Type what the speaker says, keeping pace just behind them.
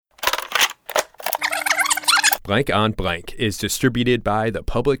Blank on Blank is distributed by the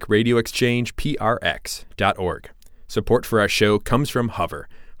public radio exchange prx.org. Support for our show comes from Hover.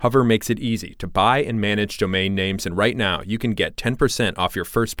 Hover makes it easy to buy and manage domain names, and right now you can get 10% off your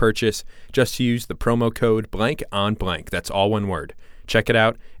first purchase. Just use the promo code Blank on Blank. That's all one word. Check it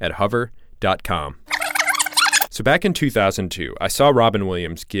out at hover.com. So back in 2002, I saw Robin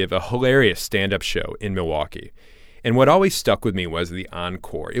Williams give a hilarious stand-up show in Milwaukee. And what always stuck with me was the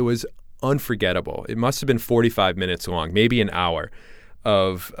encore. It was unforgettable. It must have been 45 minutes long, maybe an hour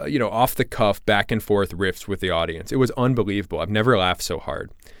of, off-the-cuff, back-and-forth riffs with the audience. It was unbelievable. I've never laughed so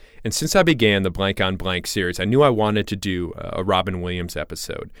hard. And since I began the Blank on Blank series, I knew I wanted to do a Robin Williams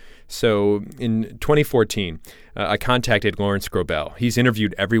episode. So in 2014, I contacted Lawrence Grobel. He's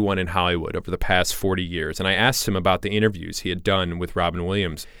interviewed everyone in Hollywood over the past 40 years, and I asked him about the interviews he had done with Robin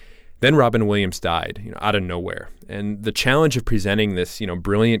Williams. Then Robin Williams died, out of nowhere. And the challenge of presenting this,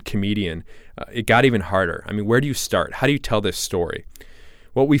 brilliant comedian, it got even harder. I mean, where do you start? How do you tell this story?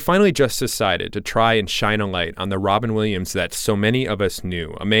 Well, we finally just decided to try and shine a light on the Robin Williams that so many of us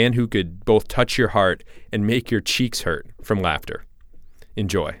knew, a man who could both touch your heart and make your cheeks hurt from laughter.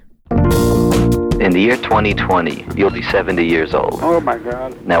 Enjoy. In the year 2020, you'll be 70 years old. Oh, my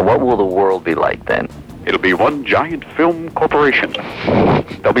God. Now, what will the world be like then? It'll be one giant film corporation.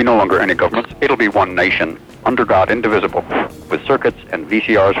 There'll be no longer any governments. It'll be one nation, under God, indivisible, with circuits and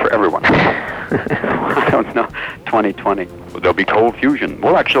VCRs for everyone. I don't know. 2020. There'll be cold fusion.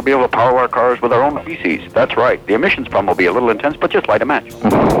 We'll actually be able to power our cars with our own feces. That's right. The emissions problem will be a little intense, but just light a match.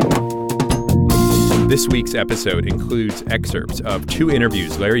 This week's episode includes excerpts of 2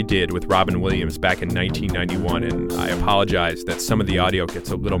 interviews Larry did with Robin Williams back in 1991, and I apologize that some of the audio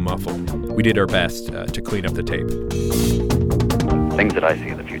gets a little muffled. We did our best to clean up the tape. Things that I see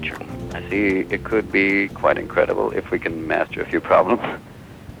in the future. I see it could be quite incredible if we can master a few problems,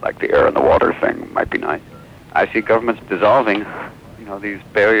 like the air and the water thing might be nice. I see governments dissolving. These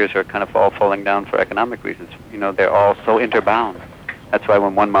barriers are kind of all falling down for economic reasons. They're all so interbound. That's why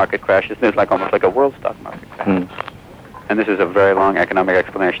when one market crashes, there's almost like a world stock market crash. And this is a very long economic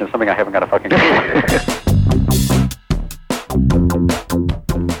explanation of something I haven't got a fucking clue.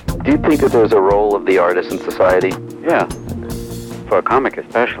 Do you think that there's a role of the artist in society? Yeah, for a comic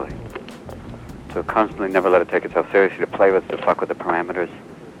especially. To constantly never let it take itself seriously, to play with, to fuck with the parameters.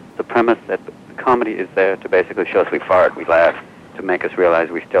 The premise that comedy is there to basically show us we fart, we laugh, to make us realize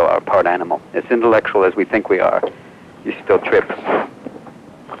we still are part animal. As intellectual as we think we are, you still trip.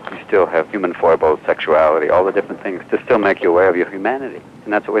 You still have human foibles, sexuality, all the different things to still make you aware of your humanity.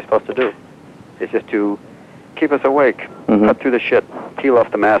 And that's what we're supposed to do. It's just to keep us awake, cut through the shit, peel off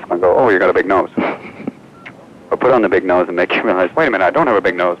the mask and go, oh, you got a big nose. Or put on the big nose and make you realize, wait a minute, I don't have a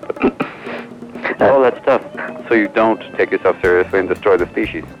big nose. But all that stuff, so you don't take yourself seriously and destroy the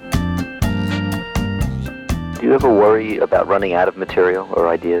species. Do you ever worry about running out of material or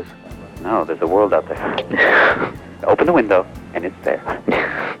ideas? No, there's a world out there. Open the window, and it's there.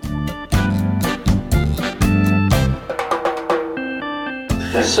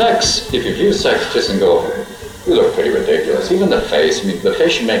 Sex, if you view sex just and go, you look pretty ridiculous. Even the face, the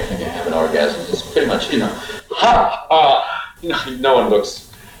face you make when you have an orgasm is pretty much, no one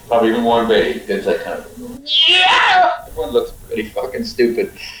looks probably even more invading. It's that kind of, yeah! Everyone looks pretty fucking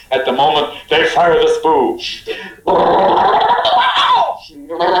stupid. At the moment, they fire the spoo.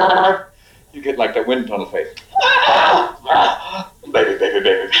 You get like that wind tunnel face. Baby, baby,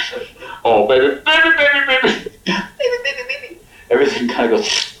 baby. Oh, baby, baby, baby, baby. Baby, baby, baby. Everything kind of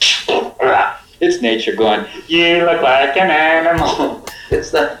goes. It's nature going, you look like an animal.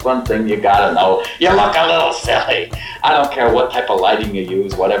 It's that one thing you gotta know. You look a little silly. I don't care what type of lighting you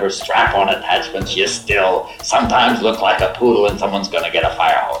use, whatever strap-on attachments, you still sometimes look like a poodle and someone's gonna get a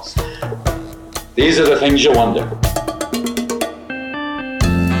fire hose. These are the things you wonder.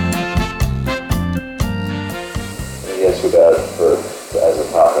 Yes, about it as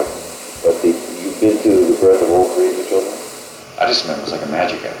a topic, but you've been to the birth of all 3 of the children? I just remember it was like a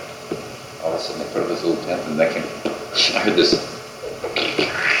magic act. All of a sudden they put up this little tent and I heard this,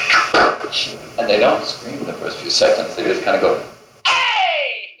 and they don't scream the first few seconds, they just kind of go,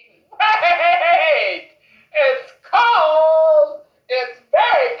 hey! Wait! It's cold! It's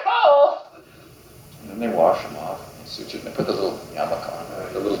very cold! And then they wash them off, and they suture, and they put the little yarmulke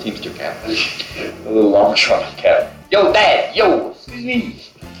on, the little teamster cap, the little longshoreman cap. Yo, Dad! Yo! Excuse me!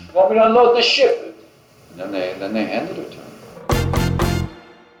 You want me to unload the ship? And then they handed it to him.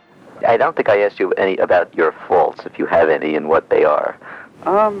 I don't think I asked you any about your faults, if you have any, and what they are.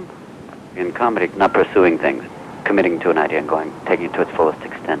 In comedy, not pursuing things, committing to an idea and taking it to its fullest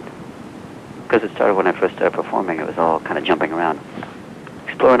extent. Because it started when I first started performing, it was all kind of jumping around.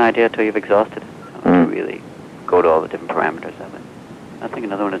 Explore an idea till you've exhausted it. So to really go to all the different parameters of it. I think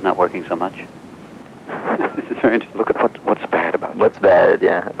another one is not working so much. This is very interesting. Look at what's bad about it. What's bad,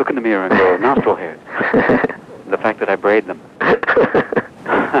 yeah. Look in the mirror and go, nostril hairs. The fact that I braid them.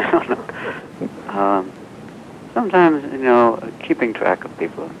 I don't know. Sometimes, keeping track of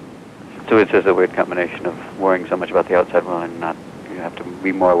people. So it's just a weird combination of worrying so much about the outside world and not, you have to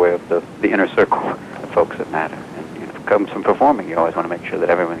be more aware of the inner circle, the folks that matter. And if it comes from performing, you always want to make sure that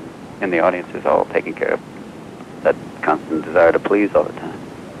everyone in the audience is all taken care of. That constant desire to please all the time.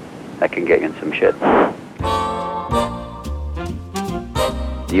 That can get you in some shit.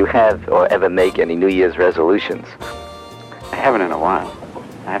 Do you have or ever make any New Year's resolutions? I haven't in a while.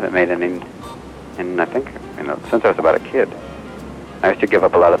 I haven't made any, and I think, since I was about a kid. I used to give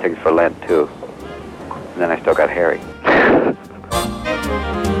up a lot of things for Lent, too. And then I still got hairy.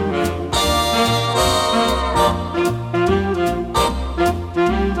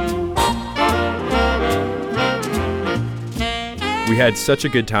 We had such a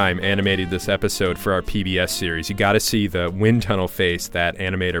good time animating this episode for our PBS series. You got to see the wind tunnel face that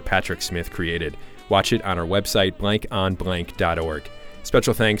animator Patrick Smith created. Watch it on our website, blankonblank.org.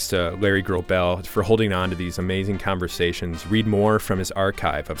 Special thanks to Larry Grobel for holding on to these amazing conversations. Read more from his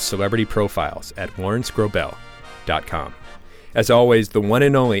archive of celebrity profiles at lawrencegrobel.com. As always, the one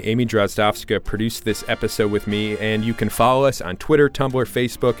and only Amy Drozdowska produced this episode with me, and you can follow us on Twitter, Tumblr,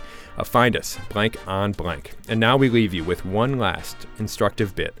 Facebook. Find us, Blank on Blank. And now we leave you with one last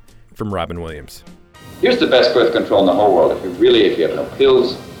instructive bit from Robin Williams. Here's the best birth control in the whole world. If you have no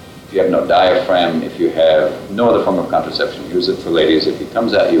pills, if you have no diaphragm, if you have no other form of contraception, use it for ladies. If he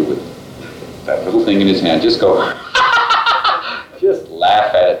comes at you with that little thing in his hand, just go, just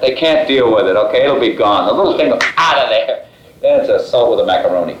laugh at it. They can't deal with it, okay? It'll be gone. The little thing will out of there. Then it's a salt with a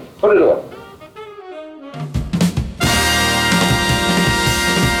macaroni. Put it away.